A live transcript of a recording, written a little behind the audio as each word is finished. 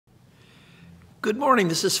Good morning.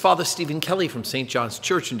 This is Father Stephen Kelly from St. John's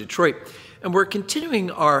Church in Detroit, and we're continuing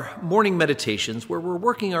our morning meditations where we're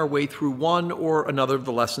working our way through one or another of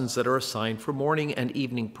the lessons that are assigned for morning and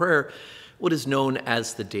evening prayer, what is known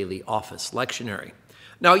as the daily office lectionary.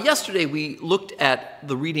 Now, yesterday we looked at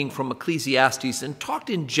the reading from Ecclesiastes and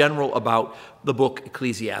talked in general about the book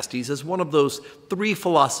Ecclesiastes as one of those three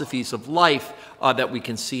philosophies of life that we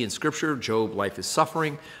can see in Scripture. Job, life is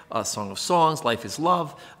suffering, Song of Songs, life is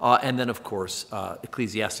love, and then, of course,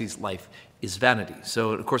 Ecclesiastes, life is vanity.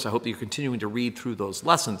 So, of course, I hope that you're continuing to read through those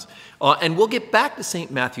lessons. And we'll get back to St.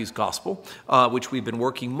 Matthew's Gospel, which we've been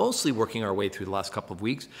mostly working our way through the last couple of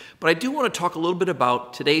weeks. But I do want to talk a little bit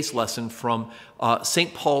about today's lesson from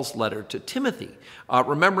St. Paul's letter to Timothy,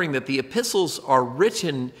 remembering that the epistles are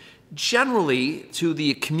written generally to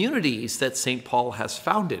the communities that St. Paul has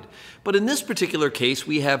founded. But in this particular case,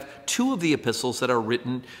 we have two of the epistles that are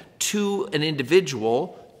written to an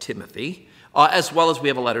individual, Timothy, as well as we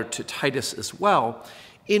have a letter to Titus as well,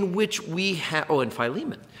 in which we have, and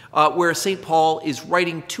Philemon, where St. Paul is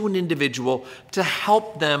writing to an individual to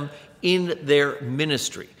help them in their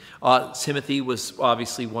ministry. Timothy was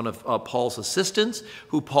obviously one of Paul's assistants,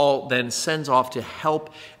 who Paul then sends off to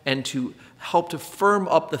help to firm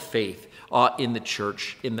up the faith in the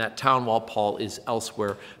church in that town while Paul is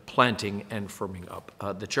elsewhere planting and firming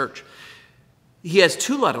up the church. He has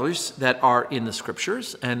two letters that are in the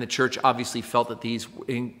Scriptures, and the church obviously felt that these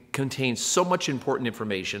contained so much important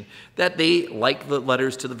information that they, like the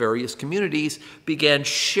letters to the various communities, began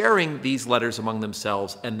sharing these letters among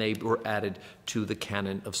themselves, and they were added to the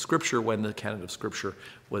canon of Scripture when the canon of Scripture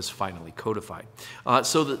was finally codified.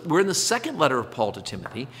 We're in the second letter of Paul to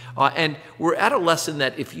Timothy, and we're at a lesson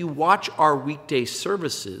that if you watch our weekday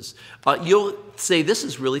services, you'll say this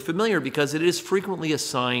is really familiar because it is frequently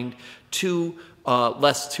assigned to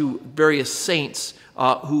various saints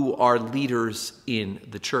who are leaders in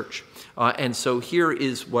the church. And so here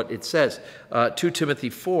is what it says, 2 Timothy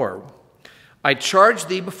 4. I charge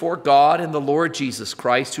thee before God and the Lord Jesus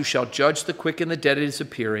Christ, who shall judge the quick and the dead at his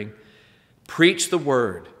appearing. Preach the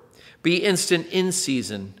word. Be instant in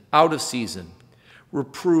season, out of season.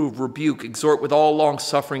 Reprove, rebuke, exhort with all long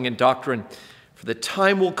suffering and doctrine. For the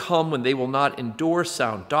time will come when they will not endure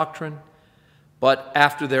sound doctrine, but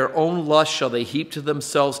after their own lust shall they heap to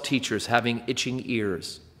themselves teachers having itching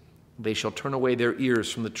ears. They shall turn away their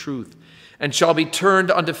ears from the truth, and shall be turned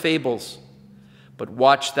unto fables. But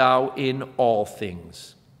watch thou in all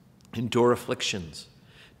things. Endure afflictions.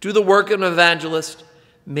 Do the work of an evangelist.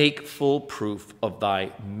 Make full proof of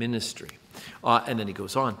thy ministry. And then he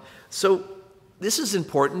goes on. So this is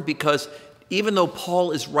important because even though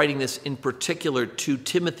Paul is writing this in particular to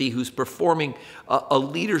Timothy, who's performing a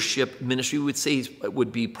leadership ministry, we would say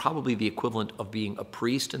would be probably the equivalent of being a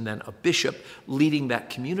priest and then a bishop leading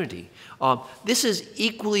that community. This is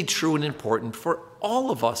equally true and important for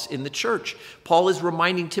all of us in the church. Paul is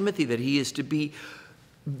reminding Timothy that he is to be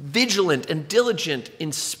vigilant and diligent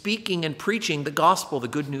in speaking and preaching the gospel, the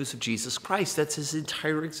good news of Jesus Christ. That's his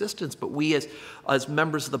entire existence. But we as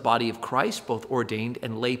members of the body of Christ, both ordained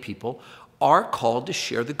and lay people, are called to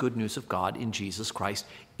share the good news of God in Jesus Christ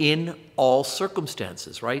in all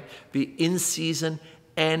circumstances, right? Be in season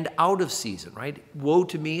and out of season, right? Woe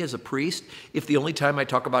to me as a priest if the only time I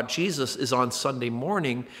talk about Jesus is on Sunday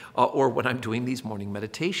morning or when I'm doing these morning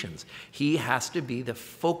meditations. He has to be the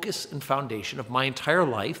focus and foundation of my entire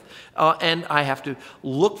life, and I have to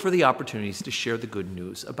look for the opportunities to share the good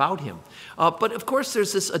news about him. But of course,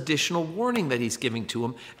 there's this additional warning that he's giving to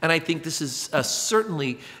him, and I think this is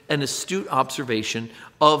certainly an astute observation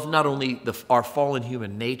of not only our fallen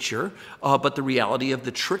human nature, but the reality of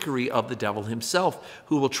the trickery of the devil himself,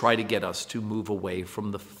 who will try to get us to move away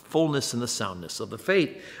from the fullness and the soundness of the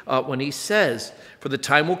faith. When he says, for the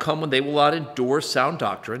time will come when they will not endure sound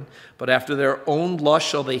doctrine, but after their own lust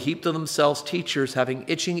shall they heap to themselves teachers having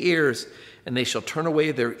itching ears, and they shall turn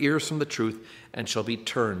away their ears from the truth and shall be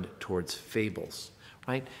turned towards fables.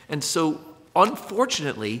 Right? And so,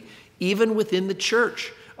 unfortunately, even within the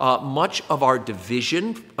church, much of our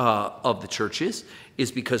division of the churches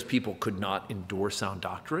is because people could not endure sound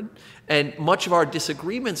doctrine. And much of our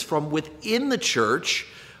disagreements from within the church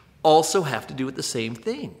also have to do with the same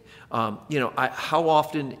thing. How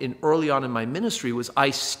often early on in my ministry was I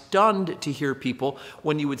stunned to hear people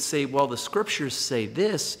when you would say, well, the scriptures say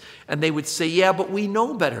this, and they would say, yeah, but we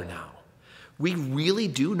know better now. We really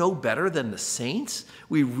do know better than the saints.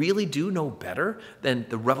 We really do know better than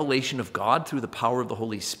the revelation of God through the power of the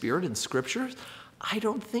Holy Spirit in Scriptures. I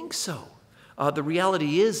don't think so. The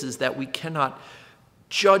reality is that we cannot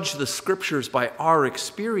judge the Scriptures by our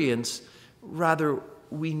experience. Rather,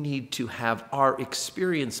 we need to have our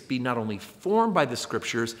experience be not only formed by the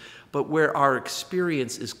Scriptures, but where our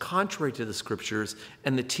experience is contrary to the Scriptures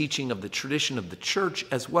and the teaching of the tradition of the church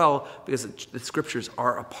as well, because the Scriptures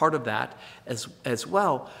are a part of that as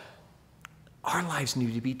well. Our lives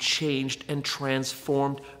need to be changed and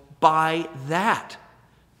transformed by that,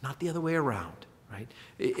 not the other way around.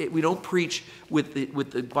 Right? We don't preach with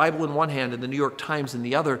the Bible in one hand and the New York Times in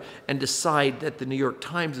the other and decide that the New York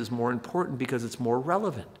Times is more important because it's more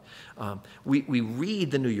relevant. We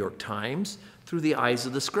read the New York Times through the eyes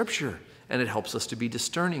of the Scripture, and it helps us to be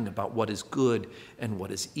discerning about what is good and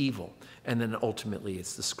what is evil. And then ultimately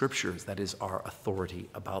it's the Scriptures that is our authority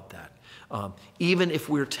about that. Even if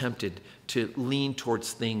we're tempted to lean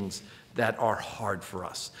towards things that are hard for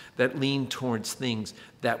us, that lean towards things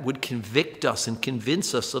that would convict us and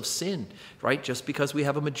convince us of sin, right? Just because we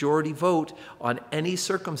have a majority vote on any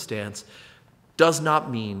circumstance does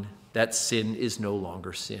not mean that sin is no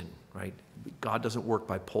longer sin, right? God doesn't work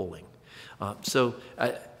by polling. So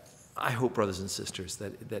I hope, brothers and sisters,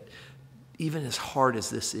 that even as hard as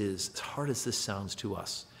this is, as hard as this sounds to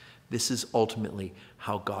us, this is ultimately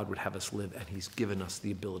how God would have us live, and he's given us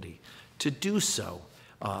the ability to do so.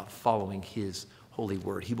 Following his holy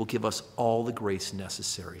word. He will give us all the grace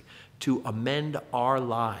necessary to amend our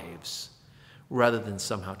lives rather than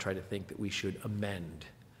somehow try to think that we should amend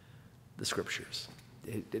the Scriptures.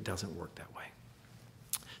 It doesn't work that way.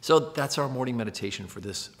 So that's our morning meditation for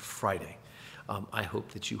this Friday. I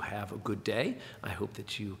hope that you have a good day. I hope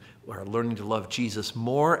that you are learning to love Jesus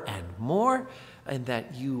more and more, and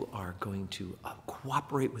that you are going to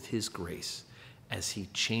cooperate with his grace as he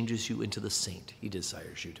changes you into the saint he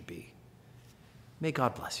desires you to be. May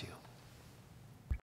God bless you.